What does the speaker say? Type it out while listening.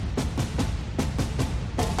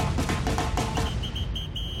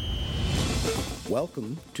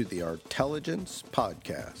Welcome to the Artelligence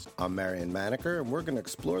Podcast. I'm Marion Maneker, and we're going to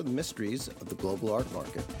explore the mysteries of the global art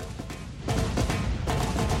market.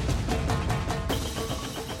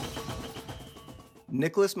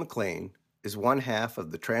 Nicholas McLean is one half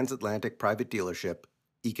of the transatlantic private dealership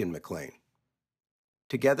Eakin McLean.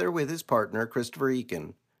 Together with his partner, Christopher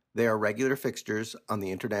Eakin, they are regular fixtures on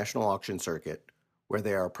the international auction circuit, where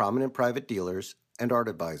they are prominent private dealers and art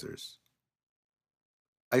advisors.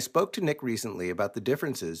 I spoke to Nick recently about the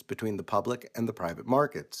differences between the public and the private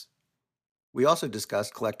markets. We also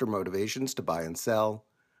discussed collector motivations to buy and sell,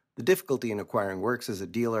 the difficulty in acquiring works as a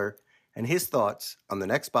dealer, and his thoughts on the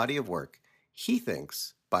next body of work he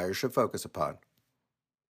thinks buyers should focus upon.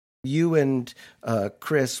 You and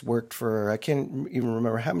Chris worked for, I can't even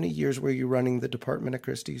remember, how many years were you running the department at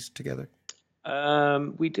Christie's together?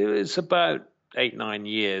 It's about 8-9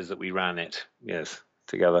 years that we ran it, yes,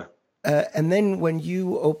 together. And then when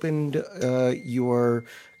you opened your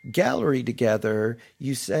gallery together,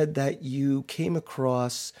 you said that you came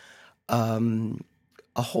across a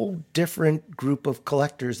whole different group of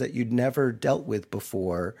collectors that you'd never dealt with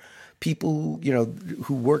before. People,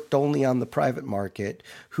 who worked only on the private market,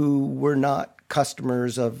 who were not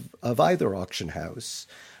customers of either auction house.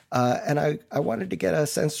 And I wanted to get a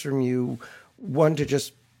sense from you, one, to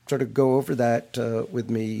just sort of go over that with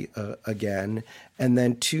me again, and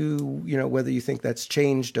then two, whether you think that's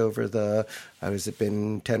changed over has it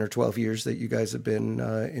been 10 or 12 years that you guys have been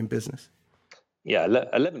in business? Yeah,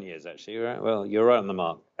 11 years actually, right? Well, you're right on the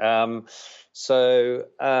mark.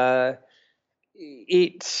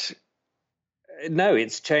 It's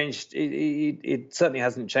changed. It certainly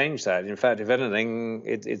hasn't changed that. In fact, if anything,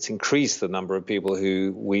 it's increased the number of people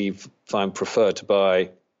who we find prefer to buy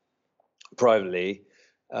privately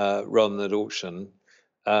rather than at auction.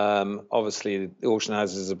 Obviously, the auction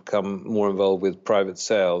houses have become more involved with private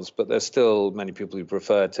sales, but there's still many people who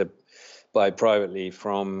prefer to buy privately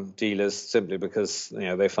from dealers simply because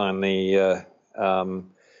they find the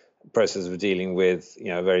process of dealing with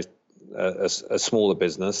a smaller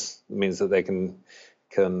business means that they can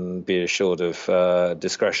be assured of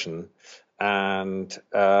discretion. And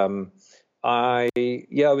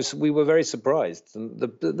we were very surprised. And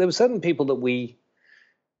there were certain people that we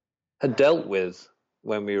had dealt with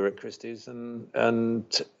when we were at Christie's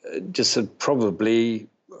and just had probably,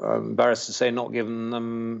 embarrassed to say, not given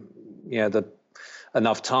them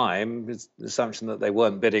enough time, with the assumption that they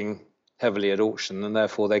weren't bidding heavily at auction and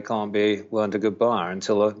therefore they weren't a good buyer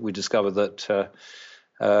until we discovered that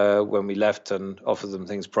when we left and offered them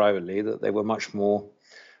things privately, that they were much more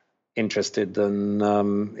interested than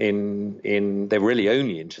they're really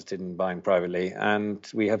only interested in buying privately. And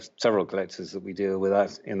we have several collectors that we deal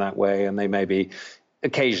with in that way, and they may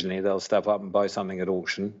occasionally they'll step up and buy something at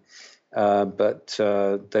auction, but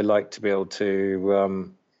they like to be able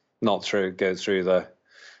to not go through the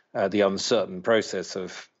uncertain process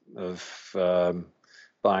of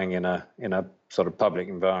buying in a sort of public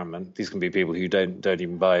environment. These can be people who don't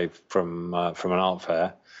even buy from an art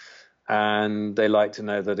fair, and they like to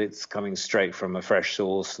know that it's coming straight from a fresh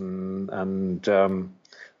source, and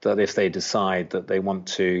that if they decide that they want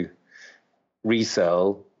to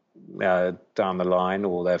resell down the line,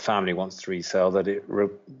 or their family wants to resell, that it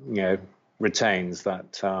retains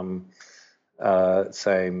that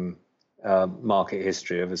same market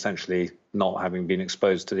history of essentially not having been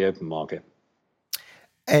exposed to the open market.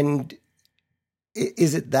 And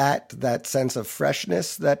is it that sense of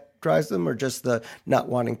freshness that drives them, or just the not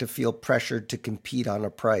wanting to feel pressured to compete on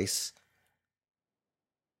a price?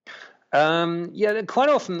 Quite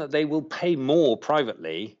often that they will pay more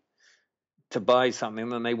privately to buy something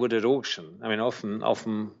than they would at auction. I mean,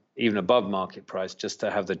 often even above market price, just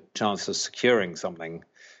to have the chance of securing something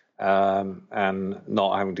and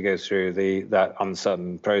not having to go through that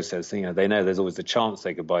uncertain process. They know there's always a chance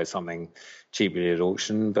they could buy something cheaply at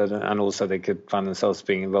auction, and also they could find themselves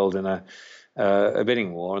being involved in a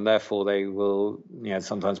bidding war, and therefore they will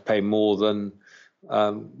sometimes pay more than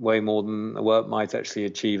way more than the work might actually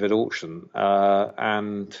achieve at auction.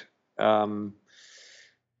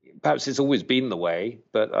 Perhaps it's always been the way,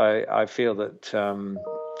 but I feel that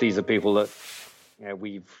these are people that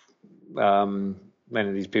we've many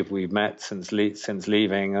of these people we've met since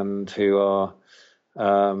leaving, and who are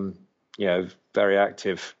very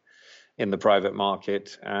active in the private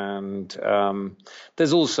market. And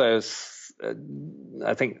there's also,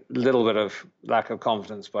 I think, a little bit of lack of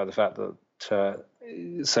confidence by the fact that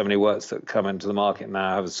so many works that come into the market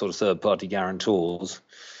now have a sort of third-party guarantors,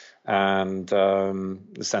 and the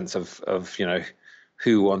sense of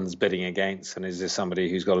who one's bidding against, and is this somebody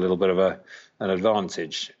who's got a little bit of an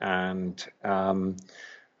advantage, and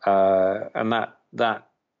that that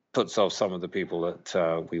puts off some of the people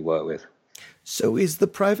that we work with. So is the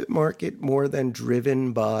private market more than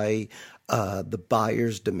driven by the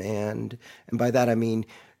buyer's demand? And by that, I mean,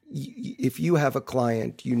 if you have a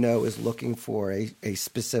client is looking for a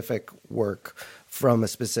specific work from a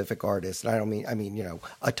specific artist, and I mean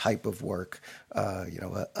a type of work, a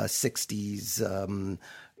 60s,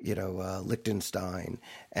 Liechtenstein,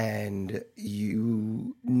 and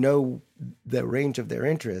the range of their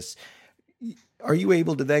interests, are you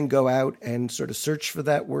able to then go out and sort of search for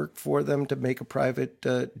that work for them to make a private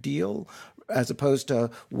deal, as opposed to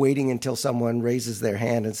waiting until someone raises their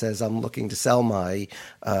hand and says, I'm looking to sell my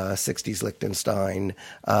 60s Liechtenstein,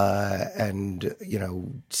 and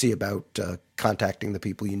see about contacting the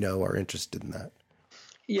people are interested in that?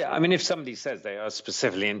 Yeah, I mean, if somebody says they are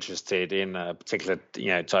specifically interested in a particular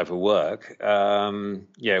type of work,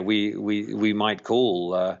 we might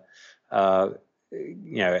call a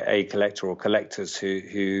collector or collectors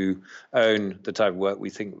who own the type of work we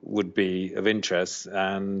think would be of interest,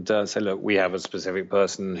 and say, look, we have a specific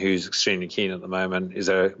person who's extremely keen at the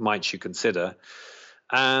moment. Might you consider?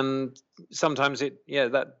 And sometimes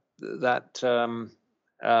that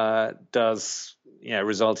does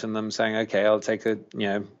result in them saying, okay, I'll take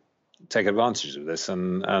advantage of this,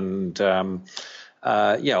 and often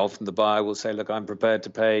the buyer will say, look, I'm prepared to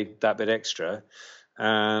pay that bit extra.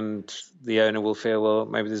 And the owner will feel, well,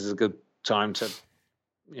 maybe this is a good time to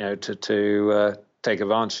take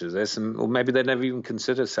advantage of this, or maybe they never even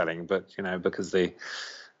consider selling, but because the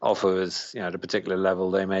offer is at a particular level,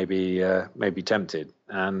 they may be tempted.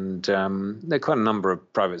 And there are quite a number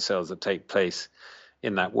of private sales that take place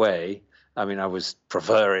in that way. I mean, I would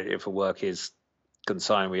prefer it if a work is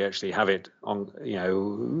consigned, we actually have it on,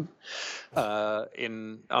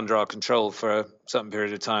 under our control for a certain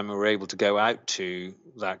period of time, and we're able to go out to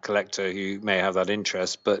that collector who may have that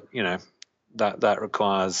interest. But that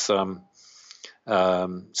requires certain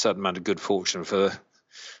amount of good fortune for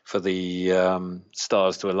the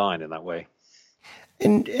stars to align in that way.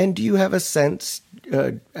 And do you have a sense?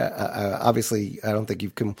 Obviously, I don't think you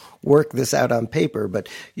can work this out on paper, but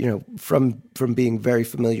from being very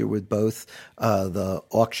familiar with both the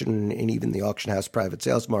auction and even the auction house private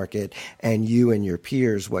sales market, and you and your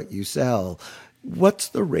peers, what you sell, what's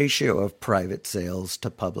the ratio of private sales to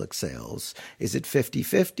public sales? Is it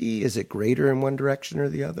 50-50? Is it greater in one direction or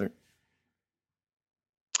the other?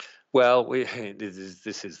 Well,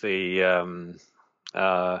 this is the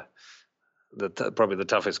probably the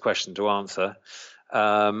toughest question to answer.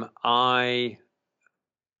 Our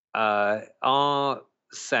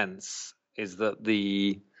sense is that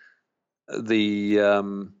the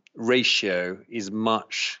ratio is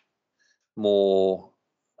much more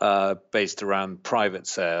based around private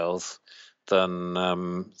sales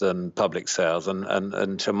than public sales,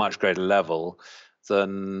 and to a much greater level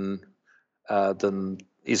than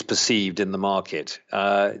is perceived in the market.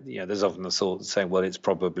 There's often the thought saying, well, it's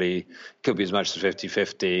probably could be as much as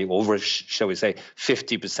 50-50, or shall we say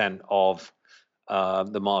 50% of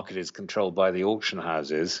the market is controlled by the auction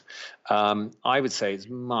houses. I would say it's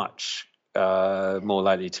much more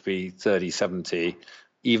likely to be 30-70,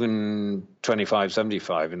 even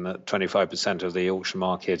 25-75, in that 25% of the auction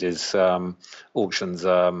market is auctions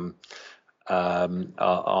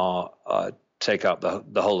take up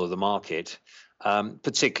the whole of the market.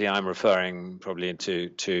 Particularly, I'm referring probably to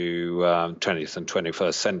 20th and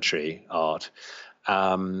 21st century art.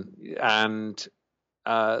 And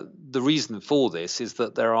the reason for this is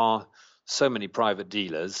that there are so many private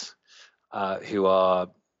dealers who are,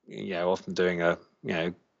 often doing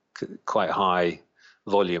quite high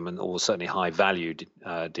volume or certainly high value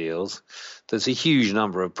deals. There's a huge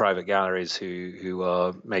number of private galleries who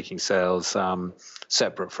are making sales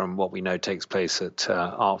separate from what we know takes place at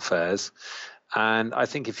art fairs. And I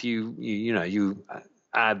think if you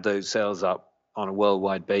add those sales up on a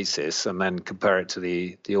worldwide basis and then compare it to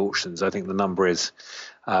the auctions, I think the number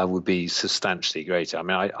would be substantially greater. I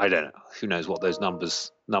mean, I don't know. Who knows what those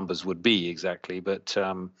numbers would be exactly, but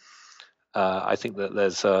I think that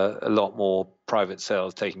there's a lot more private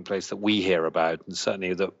sales taking place that we hear about, and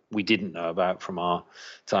certainly that we didn't know about from our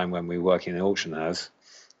time when we were working in the auction house.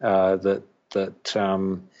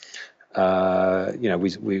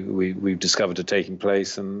 We've discovered are taking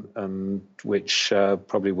place, and which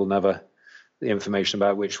probably the information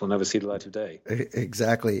about which will never see the light of day.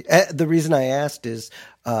 Exactly. The reason I asked is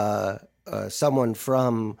someone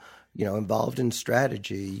from involved in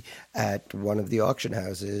strategy at one of the auction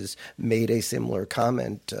houses made a similar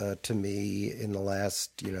comment to me in the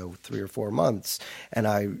last 3 or 4 months, and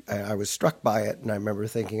I was struck by it, and I remember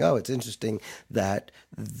thinking, oh, it's interesting that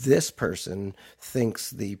this person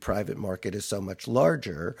thinks the private market is so much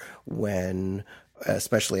larger when,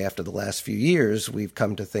 especially after the last few years, we've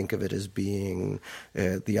come to think of it as being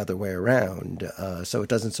the other way around. So it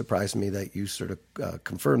doesn't surprise me that you sort of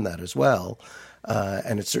confirm that as well.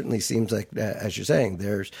 And it certainly seems like, as you're saying,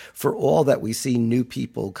 for all that we see new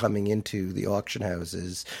people coming into the auction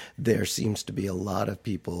houses, there seems to be a lot of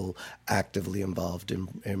people actively involved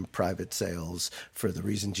in private sales for the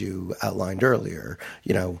reasons you outlined earlier.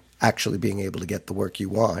 Actually being able to get the work you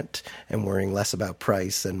want and worrying less about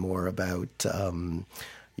price and more about,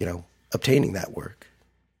 obtaining that work.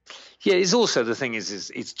 Yeah, it's also the thing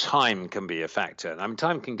is time can be a factor. I mean,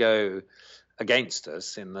 time can go against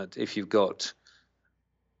us in that if you've got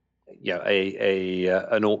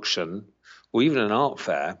an auction or even an art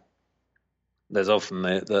fair, there's often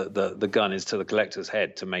the gun is to the collector's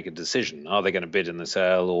head to make a decision. Are they going to bid in the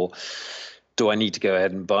sale, or do I need to go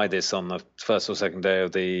ahead and buy this on the first or second day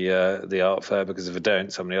of the art fair? Because if I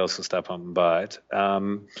don't, somebody else will step up and buy it.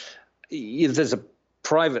 If there's a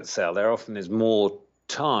private sale, there often is more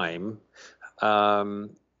time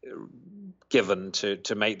given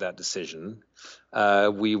to make that decision.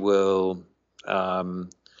 We will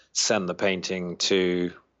send the painting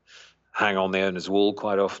to hang on the owner's wall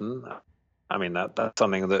quite often. I mean, that's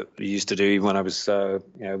something that we used to do even when I was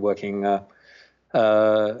working in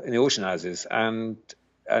the auction houses, and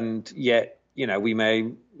yet we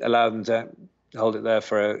may allow them to hold it there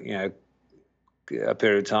for a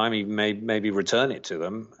period of time. You maybe return it to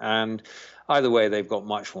them, and either way, they've got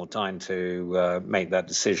much more time to make that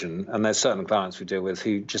decision. And there's certain clients we deal with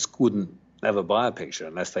who just wouldn't ever buy a picture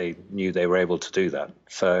unless they knew they were able to do that.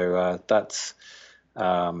 So that's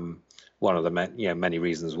one of the many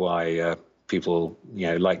reasons why people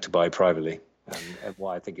like to buy privately, and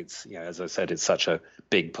why I think it's as I said, it's such a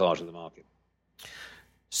big part of the market.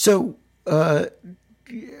 So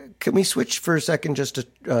can we switch for a second just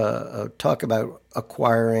to talk about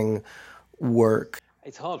acquiring work?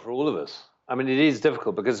 It's hard for all of us. I mean, it is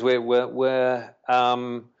difficult because we're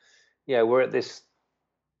at this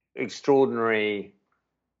extraordinary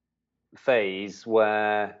phase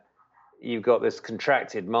where you've got this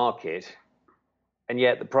contracted market, and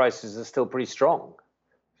yet the prices are still pretty strong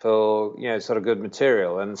for sort of good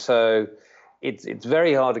material, and so it's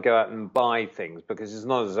very hard to go out and buy things because it's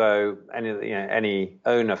not as though any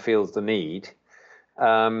owner feels the need.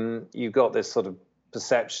 You've got this sort of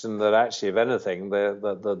perception that actually, if anything,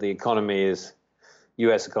 the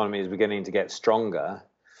U.S. economy is beginning to get stronger,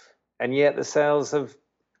 and yet the sales have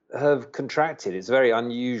contracted. It's a very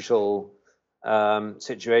unusual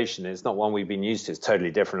situation. It's not one we've been used to. It's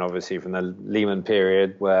totally different, obviously, from the Lehman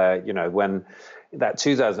period, where when that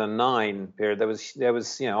 2009 period, there was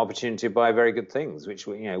opportunity to buy very good things, which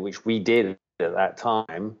we did at that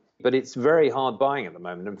time. But it's very hard buying at the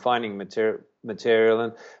moment and finding material,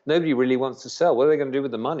 and nobody really wants to sell. What are they going to do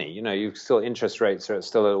with the money? Interest rates are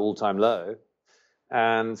still at all-time low.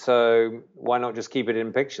 And so why not just keep it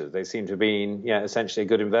in pictures? They seem to be essentially a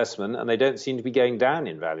good investment, and they don't seem to be going down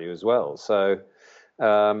in value as well. So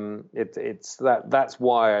that's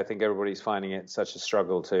why I think everybody's finding it such a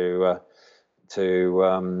struggle to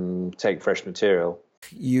take fresh material.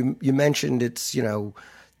 You mentioned it's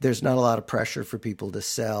there's not a lot of pressure for people to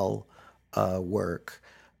sell work,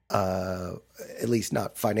 at least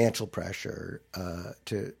not financial pressure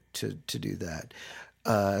to do that.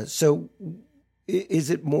 So is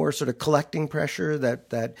it more sort of collecting pressure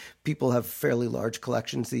that people have fairly large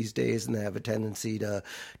collections these days, and they have a tendency to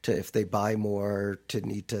if they buy more, to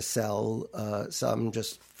need to sell some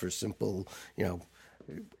just for simple,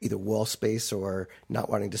 either wall space or not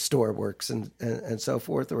wanting to store works and so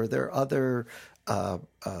forth? Or are there other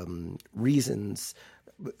reasons,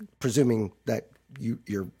 presuming that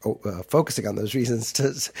you're focusing on those reasons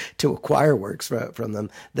to acquire works from them,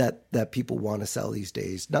 that people want to sell these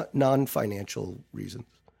days, not non-financial reasons?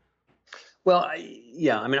 Well,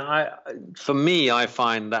 for me, I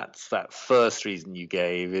find that first reason you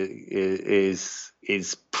gave is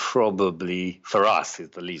probably, for us, is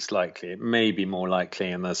the least likely. It may be more likely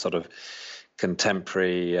in the sort of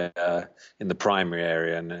contemporary, in the primary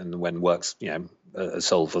area, and when works,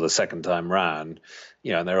 sold for the second time round,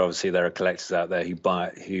 and there are collectors out there who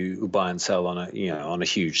buy and sell on a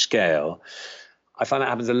huge scale. I find that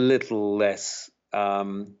happens a little less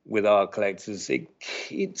with our collectors.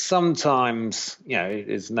 It sometimes,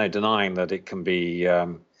 there's no denying that it can be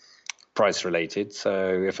price related.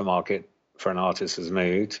 So if a market for an artist has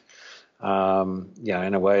moved.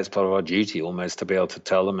 In a way, it's part of our duty almost to be able to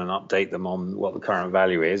tell them and update them on what the current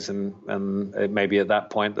value is, and it may be at that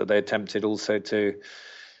point that they're tempted also to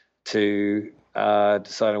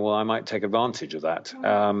decide, well, I might take advantage of that.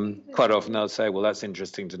 Quite often they'll say, well, that's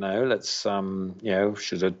interesting to know. Let's,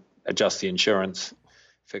 should adjust the insurance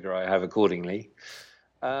figure I have accordingly.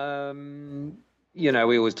 We always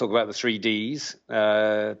talk about the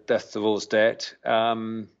 3Ds, death, divorce, debt.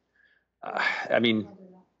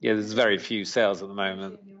 There's very few sales at the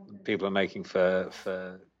moment people are making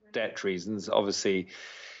for debt reasons. Obviously,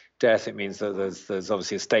 death, it means that there's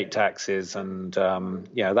obviously estate taxes, and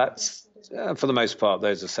that's for the most part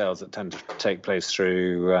those are sales that tend to take place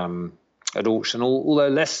through at auction, although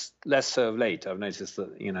less so of late. I've noticed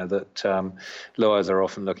that lawyers are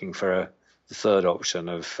often looking for the third option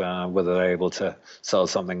of whether they're able to sell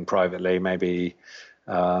something privately, maybe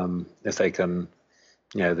if they can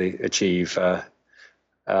they achieve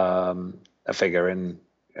a figure in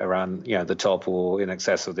around the top or in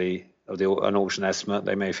excess of an auction estimate.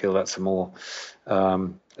 They may feel that's a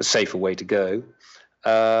safer way to go.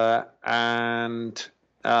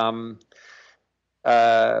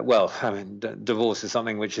 Divorce is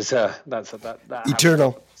something which is that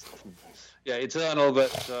eternal. Yeah, eternal,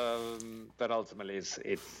 but ultimately it's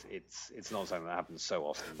not something that happens so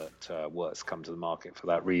often that works come to the market for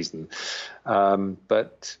that reason.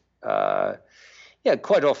 Quite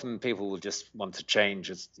often people will just want to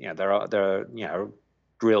change. There are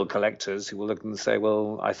real collectors who will look and say,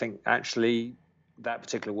 well, I think actually that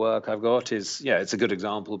particular work I've got is, it's a good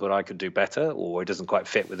example, but I could do better, or it doesn't quite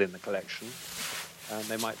fit within the collection. And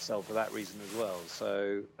they might sell for that reason as well.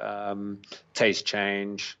 So taste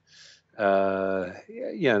change. I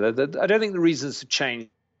don't think the reasons have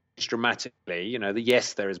changed dramatically.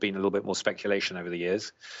 Yes, there has been a little bit more speculation over the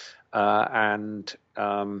years.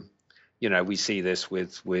 We see this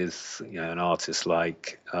with an artist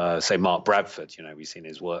like, say, Mark Bradford. We've seen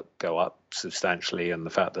his work go up substantially, and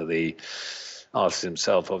the fact that the artist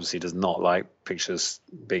himself obviously does not like pictures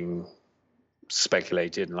being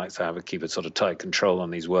speculated and likes to keep a sort of tight control on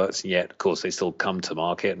these works. And yet, of course, they still come to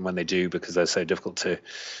market, and when they do, because they're so difficult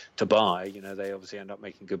to buy, they obviously end up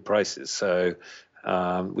making good prices. So,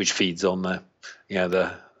 which feeds on the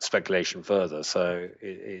speculation further. So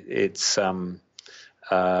it's and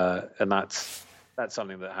that's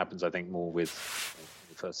something that happens, I think, more with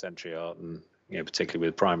first century art, and particularly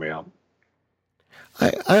with primary art.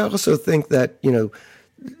 I also think that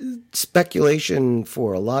speculation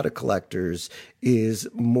for a lot of collectors is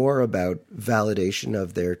more about validation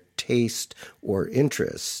of their taste or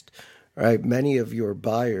interest. Right, many of your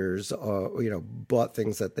buyers bought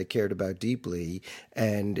things that they cared about deeply,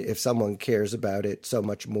 and if someone cares about it so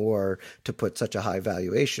much more to put such a high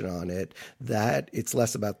valuation on it, that it's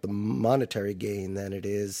less about the monetary gain than it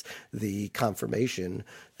is the confirmation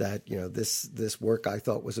that this work I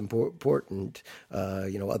thought was important.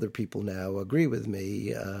 Other people now agree with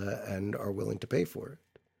me and are willing to pay for it.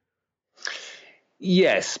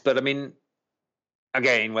 Yes, but I mean,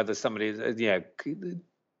 again, whether somebody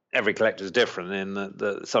every collector is different in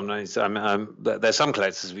that sometimes there's some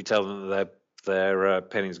collectors, we tell them that their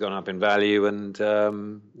painting's gone up in value, and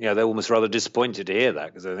they're almost rather disappointed to hear that,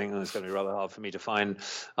 because I think it's going to be rather hard for me to find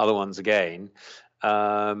other ones again. There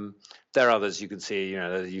are others you can see,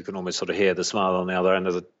 you can almost sort of hear the smile on the other end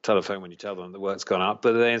of the telephone when you tell them the work's gone up,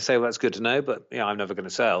 but they say, well, that's good to know, but I'm never going to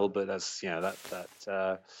sell, but that's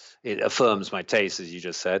that it affirms my taste, as you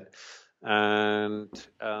just said. And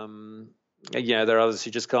there are others who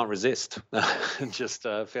just can't resist and just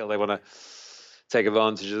feel they want to take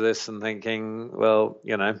advantage of this, and thinking, well,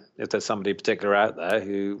 if there's somebody particular out there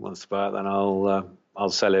who wants to buy it, then I'll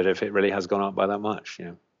sell it if it really has gone up by that much.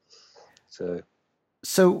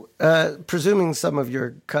 So presuming some of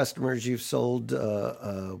your customers, you've sold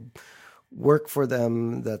work for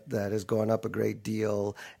them that has gone up a great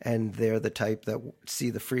deal, and they're the type that see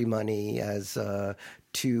the free money as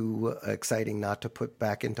too exciting not to put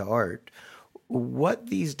back into art. What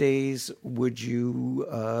these days would you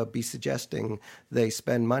be suggesting they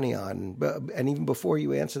spend money on? And even before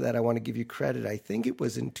you answer that, I want to give you credit. I think it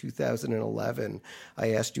was in 2011,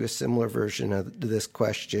 I asked you a similar version of this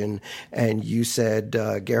question, and you said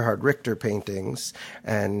Gerhard Richter paintings.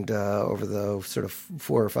 And over the sort of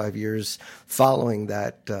 4 or 5 years following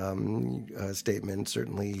that statement,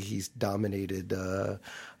 certainly he's dominated the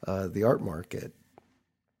art market.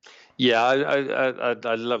 Yeah,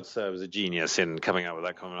 I'd love to say I was a genius in coming up with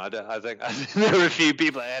that comment. I think there were a few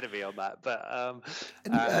people ahead of me on that.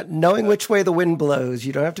 But knowing which way the wind blows,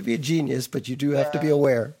 you don't have to be a genius, but you do have to be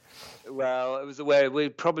aware. Well, it was the way we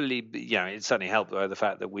probably, it certainly helped by the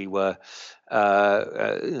fact that we were,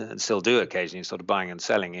 and still do occasionally, sort of buying and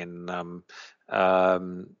selling in,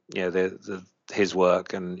 his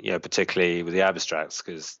work, and particularly with the abstracts,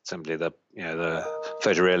 because simply the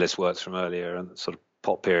photorealist works from earlier and sort of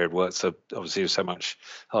pop period works are obviously so much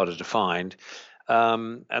harder to find,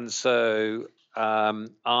 and so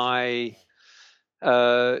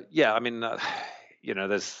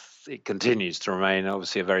there's. It continues to remain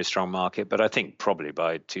obviously a very strong market, but I think probably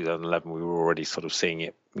by 2011 we were already sort of seeing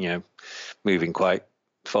it, moving quite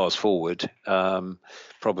fast forward.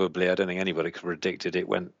 Probably, I don't think anybody could have predicted it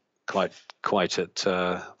went quite at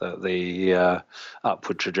the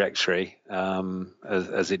upward trajectory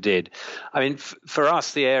as it did. I mean, for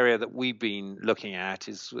us, the area that we've been looking at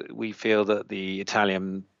is we feel that the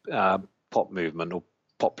Italian pop movement, or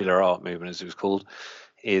popular art movement as it was called,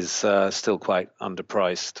 is still quite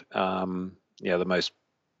underpriced. The most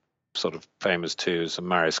sort of famous two is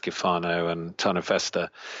Mario Schifano and Tano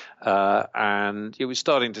Festa, and we're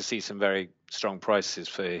starting to see some very strong prices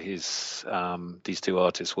for his these two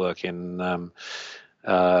artists' work in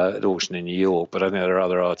at auction in New York. But I think there are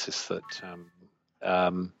other artists that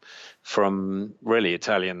from really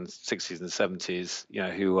Italian 60s and 70s,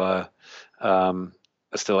 who are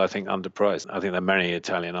still, I think, underpriced. I think there are many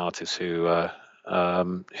Italian artists who've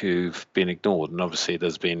been ignored, and obviously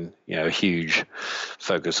there's been a huge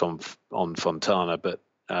focus on Fontana, but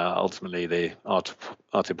ultimately the arte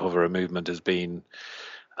povera movement has been,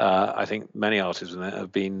 I think many artists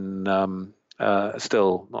have been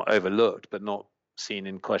still not overlooked, but not seen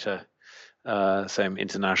in quite a same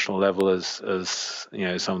international level as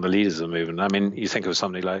some of the leaders of the movement. I mean, you think of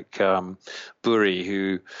somebody like Burri,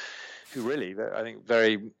 who really, I think,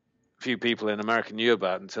 very few people in America knew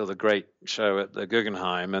about until the great show at the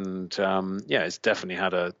Guggenheim, and it's definitely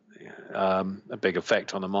had a big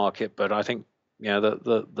effect on the market. But I think that's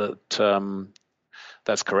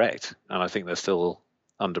correct, and I think they're still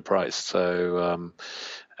underpriced. So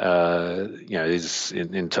is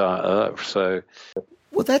entire so.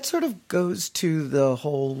 Well, that sort of goes to the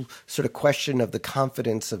whole sort of question of the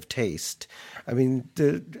confidence of taste. I mean,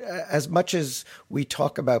 as much as we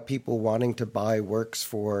talk about people wanting to buy works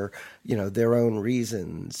for, their own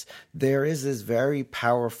reasons, there is this very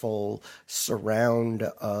powerful surround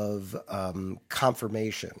of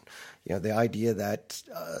confirmation. The idea that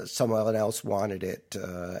someone else wanted it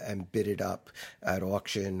and bid it up at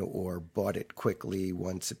auction, or bought it quickly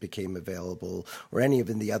once it became available, or any of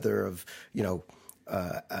the other of,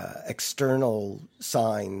 external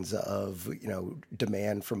signs of,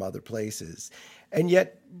 demand from other places. And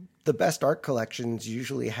yet the best art collections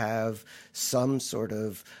usually have some sort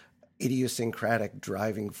of idiosyncratic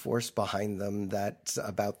driving force behind them that's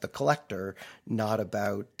about the collector, not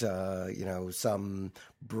about, some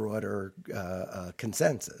broader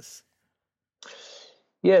consensus.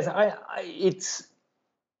 Yes,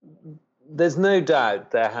 there's no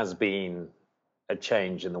doubt there has been a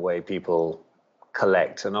change in the way people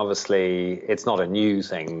collect, and obviously it's not a new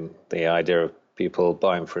thing, the idea of people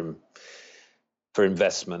buying for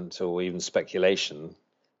investment or even speculation.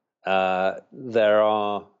 There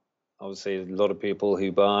are obviously a lot of people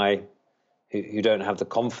who buy who don't have the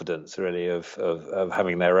confidence really of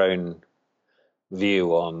having their own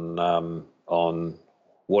view on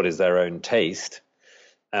what is their own taste,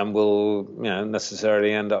 and will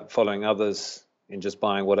necessarily end up following others in just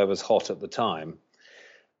buying whatever's hot at the time.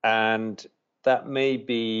 And that may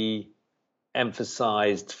be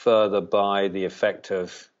emphasized further by the effect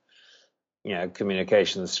of,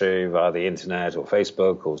 communications through via the internet or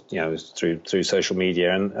Facebook, or through social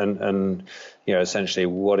media, and essentially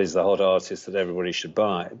what is the hot artist that everybody should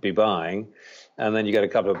be buying, and then you get a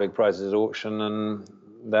couple of big prizes at auction, and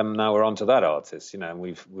then now we're on to that artist. And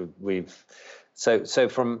we've so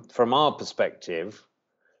from our perspective,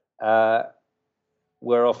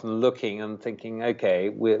 we're often looking and thinking, okay,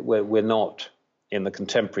 we're not in the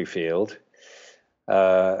contemporary field.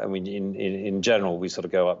 I mean, in general, we sort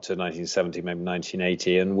of go up to 1970, maybe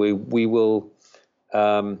 1980, and we will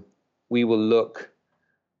look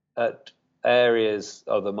at areas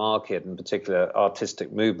of the market, in particular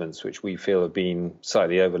artistic movements, which we feel have been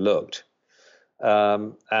slightly overlooked,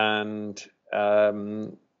 and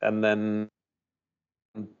then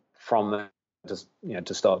from there, just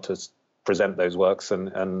to start to present those works and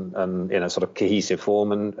in a sort of cohesive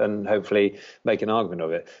form, and hopefully make an argument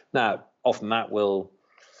of it. Now, often that will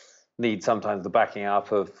need sometimes the backing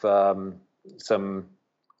up of some,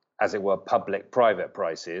 as it were, public-private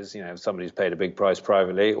prices. If somebody's paid a big price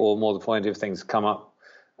privately, or more the point, if things come up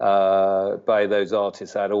by those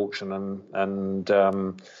artists at auction, and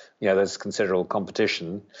there's considerable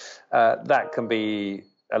competition. That can be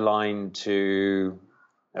aligned to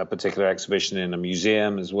a particular exhibition in a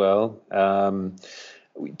museum as well.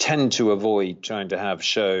 We tend to avoid trying to have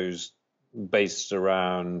shows based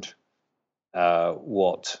around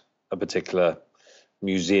what a particular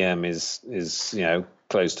museum is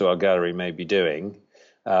close to our gallery may be doing.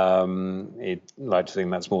 I'd like to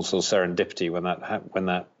think that's more sort of serendipity when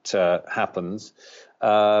that happens.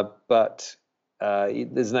 But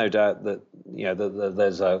there's no doubt that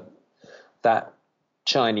there's that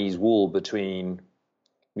Chinese wall between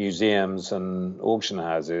museums and auction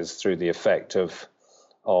houses through the effect of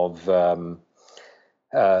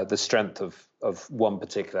the strength of one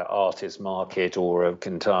particular artist market or of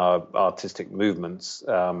entire artistic movements,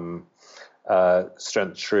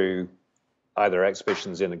 strength through either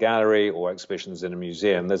exhibitions in a gallery or exhibitions in a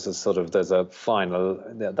museum. There's a final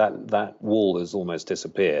that wall has almost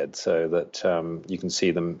disappeared, so that you can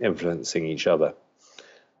see them influencing each other,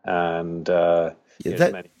 and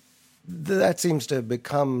that seems to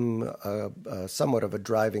become somewhat of a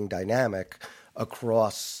driving dynamic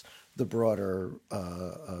across the broader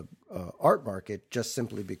art market, just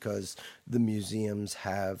simply because the museums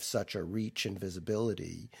have such a reach and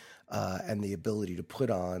visibility and the ability to put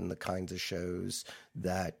on the kinds of shows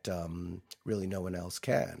that really no one else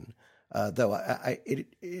can. Though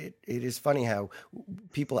it is funny how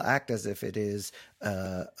people act as if it is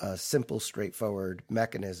a simple, straightforward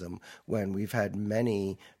mechanism when we've had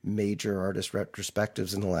many major artist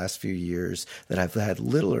retrospectives in the last few years that have had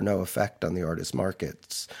little or no effect on the artist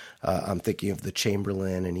markets. I'm thinking of the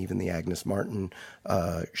Chamberlain and even the Agnes Martin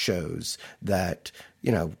shows that,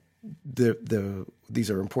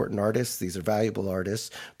 these are important artists, these are valuable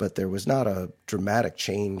artists, but there was not a dramatic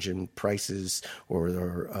change in prices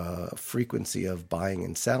or frequency of buying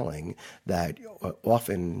and selling that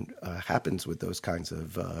often happens with those kinds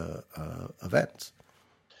of events.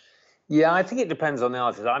 Yeah, I think it depends on the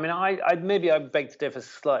artist. I mean, I beg to differ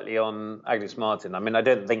slightly on Agnes Martin. I mean, I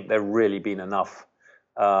don't think there really been enough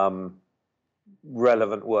relevant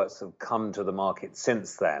works that have come to the market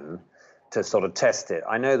since then to sort of test it.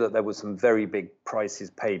 I know that there was some very big prices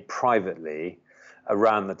paid privately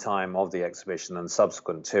around the time of the exhibition and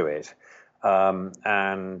subsequent to it.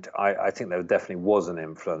 And I think there definitely was an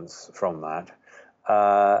influence from that.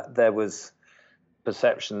 There was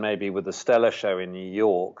perception maybe with the Stella show in New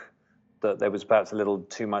York that there was perhaps a little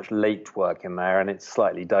too much late work in there, and it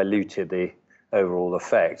slightly diluted the overall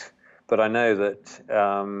effect. But I know that,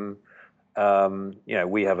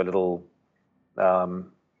 we have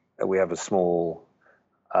we have a small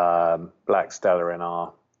black Stella in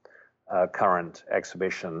our current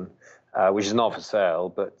exhibition, which is not for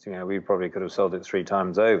sale, but we probably could have sold it 3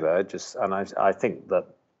 times over. And I think that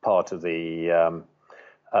part of the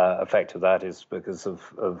effect of that is because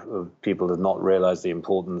of people have not realised the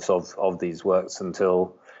importance of these works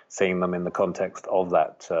until seeing them in the context of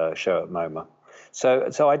that show at MoMA.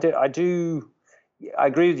 So I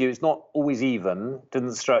agree with you. It's not always even.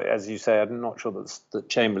 Didn't strike, as you say. I'm not sure that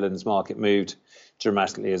Chamberlain's market moved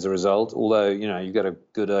dramatically as a result. Although you get a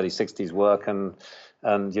good early '60s work, and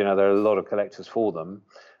there are a lot of collectors for them.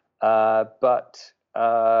 But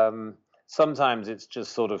sometimes it's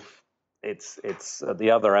just sort of it's at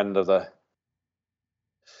the other end of the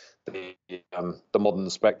modern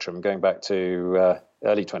spectrum, going back to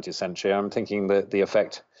early 20th century. I'm thinking that the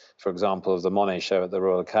effect, for example, of the Monet show at the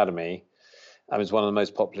Royal Academy. It's one of the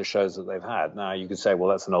most popular shows that they've had. Now, you could say, well,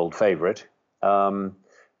 that's an old favourite,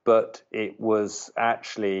 but it was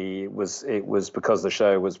because the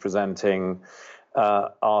show was presenting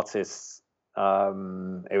artists.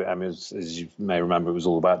 As you may remember, it was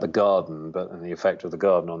all about the garden, and the effect of the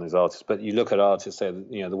garden on these artists. But you look at artists, say,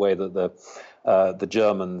 the way that the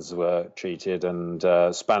Germans were treated, and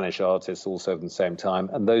Spanish artists also at the same time,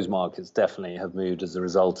 and those markets definitely have moved as a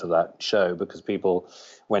result of that show, because people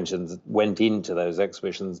went into those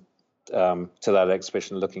exhibitions, to that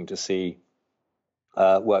exhibition looking to see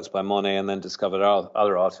works by Monet, and then discovered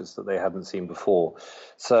other artists that they hadn't seen before.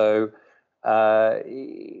 So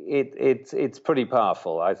it's pretty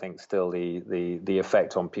powerful, I think, still the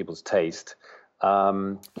effect on people's taste.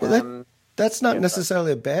 That's not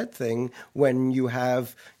necessarily a bad thing when you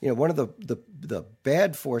have, one of the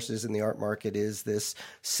bad forces in the art market is this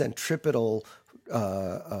centripetal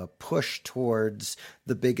push towards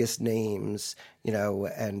the biggest names,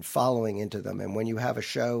 and following into them. And when you have a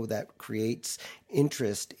show that creates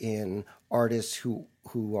interest in artists who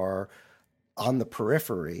are on the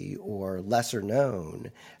periphery or lesser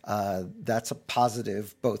known, that's a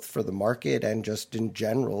positive both for the market and just in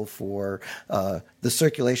general for the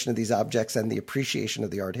circulation of these objects and the appreciation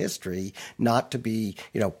of the art history. Not to be,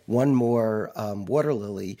 one more water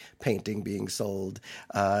lily painting being sold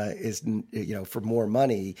is, for more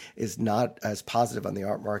money is not as positive on the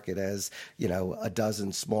art market as, a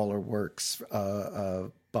dozen smaller works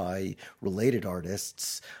by related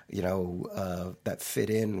artists, that fit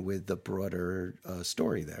in with the broader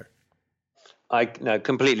story there. I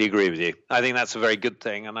completely agree with you. I think that's a very good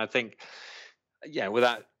thing. And I think,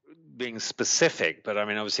 without being specific, but I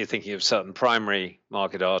mean, obviously thinking of certain primary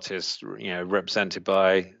market artists, represented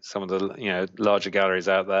by some of the, larger galleries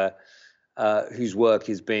out there, whose work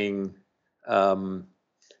is being,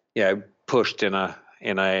 pushed in a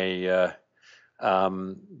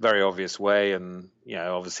very obvious way, and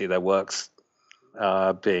obviously their works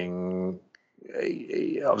being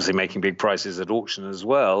obviously making big prices at auction as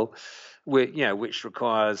well, which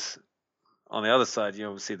requires on the other side,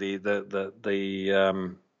 obviously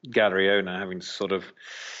the gallery owner having to sort of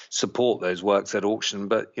support those works at auction.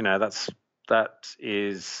 But that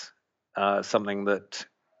is something that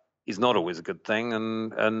is not always a good thing,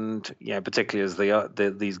 and particularly as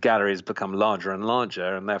these galleries become larger and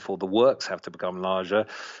larger, and therefore the works have to become larger,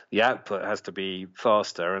 the output has to be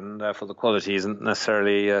faster, and therefore the quality isn't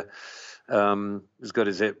necessarily as good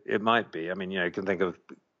as it might be. I mean, you can think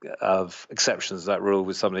of exceptions to that rule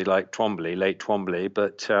with somebody like Twombly, late Twombly,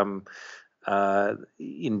 but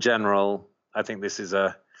in general, I think this is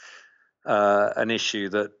an issue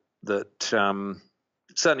that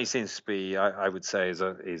certainly seems to be, I would say, is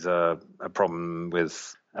a problem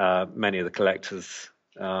with many of the collectors.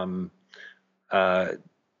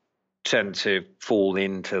 Tend to fall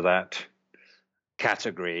into that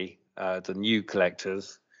category, the new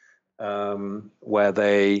collectors, where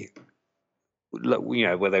they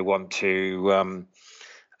want to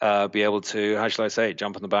be able to, how shall I say,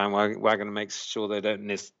 jump on the bandwagon and make sure they don't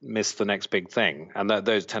miss the next big thing. And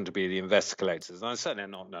those tend to be the investor collectors. And I'm certainly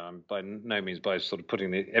not, by no means by sort of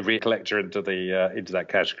putting every collector into that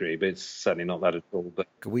category, but it's certainly not that at all. But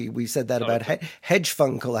we said that about hedge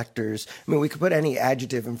fund collectors. I mean, we could put any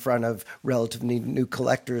adjective in front of relatively new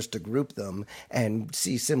collectors to group them and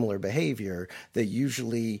see similar behavior. They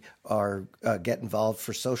usually are get involved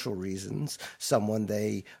for social reasons. Someone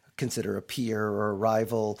they consider a peer or a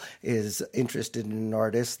rival is interested in an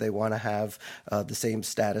artist. They want to have the same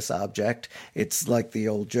status object. It's like the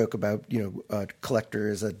old joke about, a collector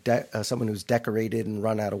is someone who's decorated and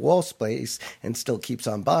run out of wall space and still keeps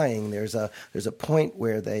on buying. There's a point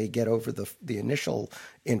where they get over the initial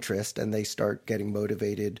interest and they start getting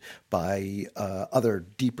motivated by other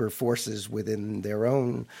deeper forces within their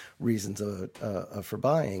own reasons for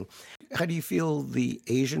buying. How do you feel the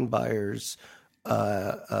Asian buyers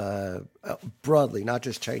broadly, not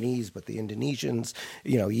just Chinese, but the Indonesians,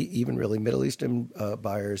 even really Middle Eastern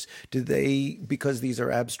buyers, do they, because these are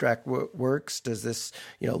abstract works, does this,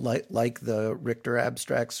 like the Richter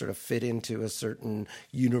abstracts, sort of fit into a certain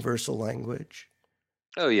universal language?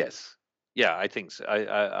 Oh, yes. Yeah, I think so.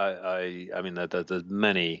 I mean, there's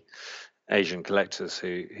many Asian collectors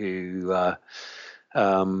who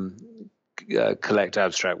collect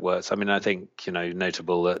abstract works. I mean, I think,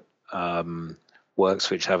 notable that works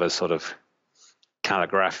which have a sort of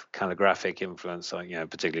calligraphic influence, like,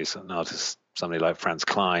 particularly an artist, somebody like Franz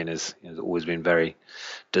Klein has always been very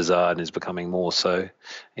desired and is becoming more so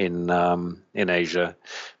in Asia.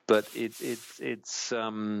 But it's I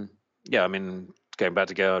mean, going back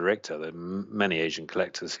to Gerhard Richter, there are many Asian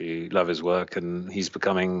collectors who love his work, and he's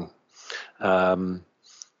becoming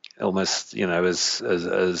almost as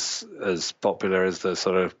popular as the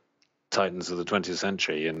sort of titans of the 20th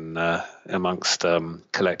century in amongst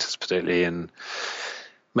collectors, particularly in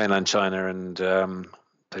mainland China and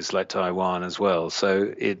places like Taiwan as well.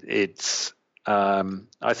 So it's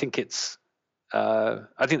I think this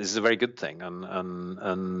is a very good thing,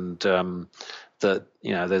 and that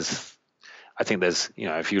there's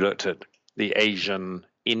if you looked at the Asian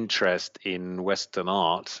interest in Western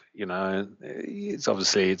art, it's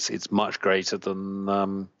obviously it's much greater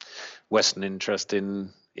than Western interest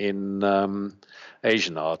in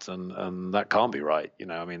Asian art, and that can't be right.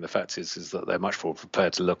 I mean, the fact is that they're much more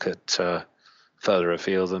prepared to look at further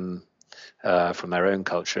afield and from their own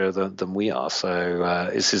culture than we are. So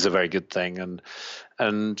this is a very good thing, and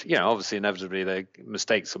obviously inevitably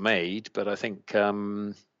mistakes are made, but I think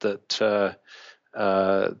that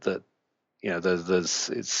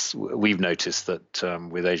we've noticed that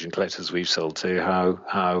with Asian collectors we've sold to,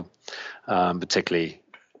 how particularly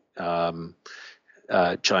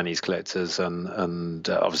Chinese collectors and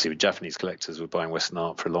obviously with Japanese collectors who were buying Western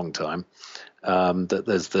art for a long time. That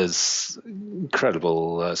there's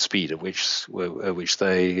incredible speed at which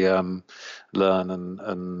they learn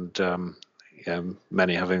and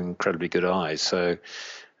many have incredibly good eyes. So,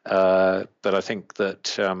 but I think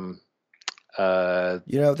that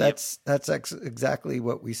that's exactly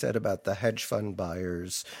what we said about the hedge fund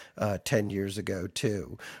buyers 10 years ago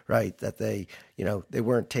too, right? That they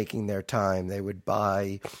weren't taking their time. They would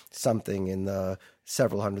buy something in the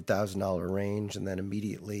several $100,000 range and then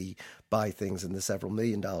immediately buy things in the several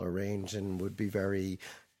 $1,000,000 range and would be very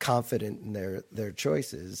confident in their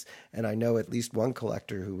choices. And I know at least one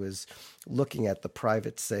collector who was looking at the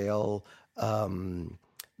private sale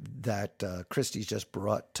that Christie's just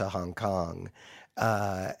brought to Hong Kong,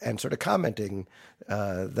 and sort of commenting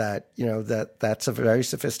that that's a very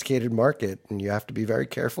sophisticated market, and you have to be very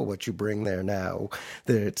careful what you bring there now.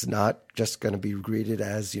 That it's not just going to be greeted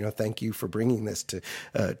as thank you for bringing this to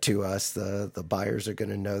us. The buyers are going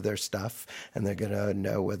to know their stuff, and they're going to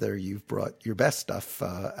know whether you've brought your best stuff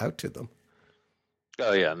out to them.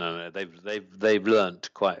 Oh yeah, no, they've learned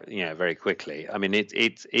quite very quickly. I mean,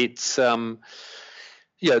 it's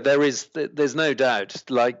there's no doubt,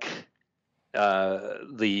 like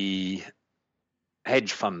the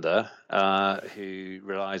hedge funder who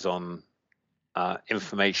relies on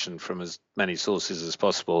information from as many sources as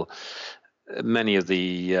possible. Many of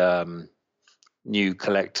the new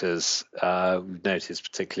collectors, we've noticed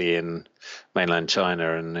particularly in mainland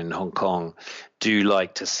China and in Hong Kong, do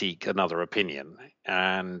like to seek another opinion.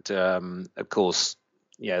 And of course,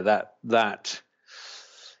 that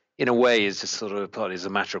in a way is just sort of partly is a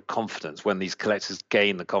matter of confidence. When these collectors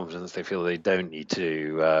gain the confidence, they feel they don't need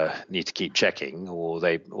to keep checking, or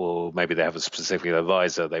maybe they have a specific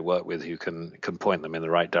advisor they work with who can point them in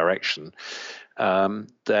the right direction.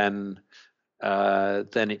 Then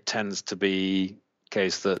it tends to be the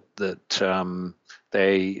case that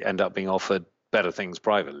they end up being offered better things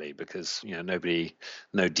privately, because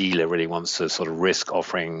no dealer really wants to sort of risk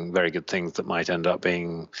offering very good things that might end up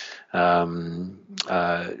being shown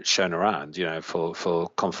around, for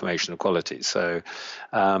confirmation of quality. So,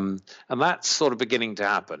 and that's sort of beginning to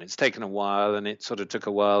happen. It's taken a while, and it sort of took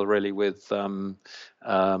a while really with many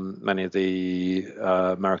of the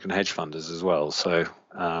American hedge funders as well. So,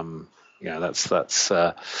 that's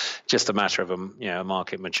just a matter of a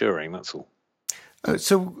market maturing. That's all.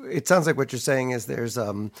 So it sounds like what you're saying is there's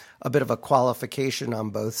a bit of a qualification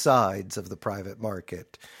on both sides of the private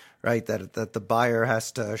market, right? That the buyer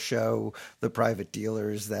has to show the private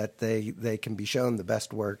dealers that they can be shown the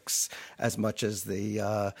best works, as much as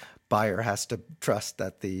the buyer has to trust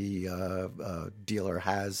that the dealer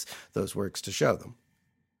has those works to show them.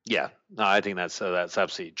 Yeah, no, I think that's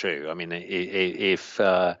absolutely true. I mean, if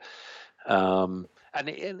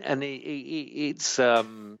it's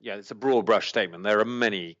it's a broad brush statement. There are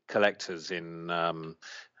many collectors in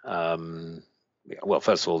well,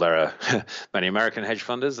 first of all, there are many American hedge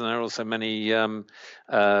funders, and there are also many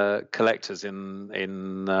collectors in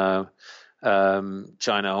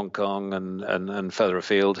China, Hong Kong, and further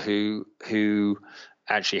afield who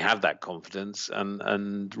actually have that confidence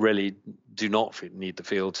and really do not need the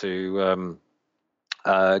field to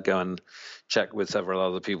go and check with several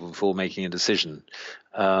other people before making a decision,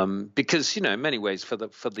 because in many ways for the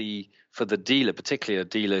dealer, particularly a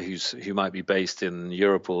dealer who might be based in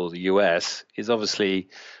Europe or the US, is obviously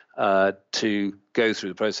to go through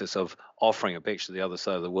the process of offering a picture to the other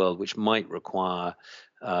side of the world, which might require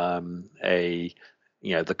the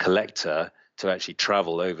collector to actually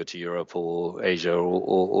travel over to Europe or Asia,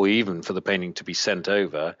 or even for the painting to be sent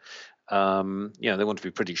over. They want to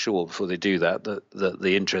be pretty sure before they do that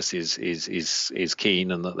the interest is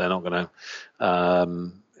keen, and that they're not going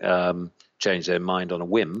to change their mind on a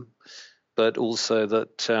whim, but also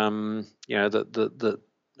that that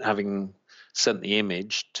having sent the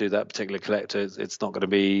image to that particular collector, it's not going to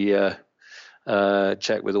be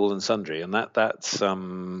checked with all and sundry, and that's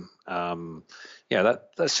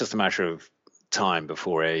just a matter of time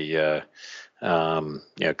before a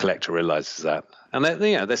collector realizes that. And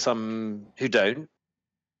there's some who don't,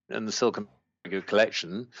 and there's still a good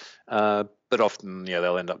collection, but often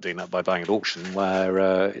they'll end up doing that by buying at auction,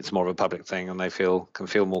 where it's more of a public thing, and they can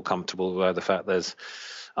feel more comfortable with the fact there's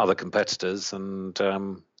other competitors, and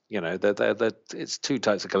it's two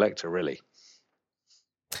types of collector really.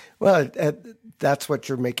 Well, that's what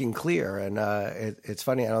you're making clear, and it's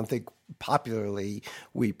funny. I don't think popularly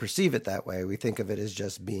we perceive it that way. We think of it as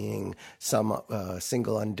just being some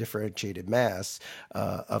single undifferentiated mass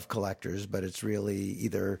of collectors, but it's really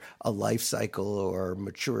either a life cycle or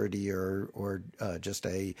maturity or just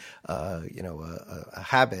a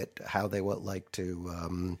habit, how they would like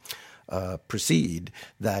to proceed,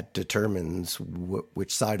 that determines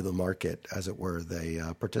which side of the market, as it were, they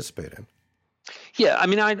participate in. Yeah, I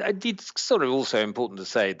mean, it's sort of also important to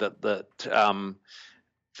say that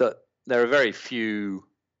there are very few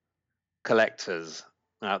collectors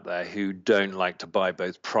out there who don't like to buy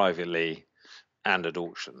both privately and at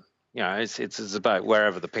auction. You know, it's about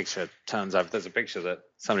wherever the picture turns up. If there's a picture that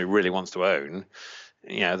somebody really wants to own,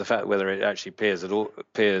 you know, the fact whether it actually appears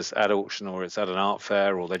at auction or it's at an art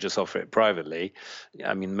fair or they just offer it privately.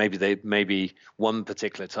 I mean, maybe one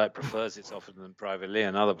particular type prefers it's offered them privately,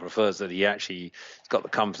 another prefers that he actually got the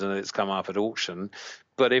comfort that it's come up at auction.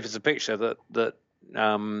 But if it's a picture that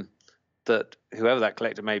whoever that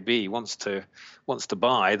collector may be wants to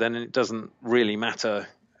buy, then it doesn't really matter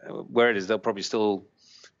where it is. They'll probably still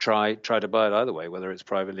try to buy it either way, whether it's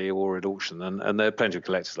privately or at auction, and there are plenty of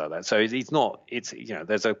collectors like that. So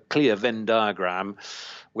there's a clear Venn diagram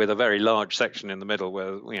with a very large section in the middle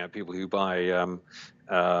where, you know, people who buy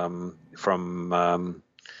from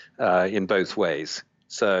in both ways.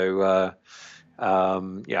 So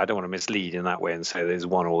I don't want to mislead in that way and say there's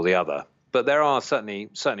one or the other. But there are certainly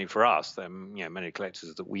for us, many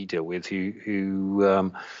collectors that we deal with who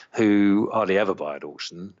hardly ever buy at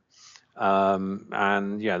auction.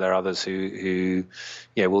 And there are others who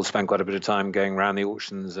will spend quite a bit of time going around the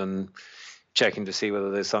auctions and checking to see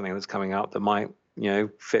whether there's something that's coming up that might,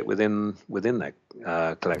 fit within their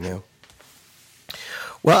collection. Yeah.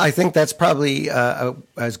 Well, I think that's probably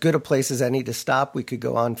as good a place as any to stop. We could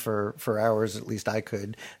go on for hours, at least I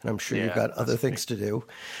could, and I'm sure you've got other things to do.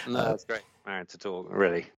 No, that's great. To talk,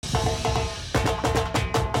 really.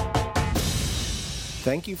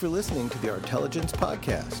 Thank you for listening to the Artelligence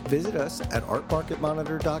Podcast. Visit us at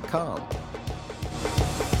artmarketmonitor.com.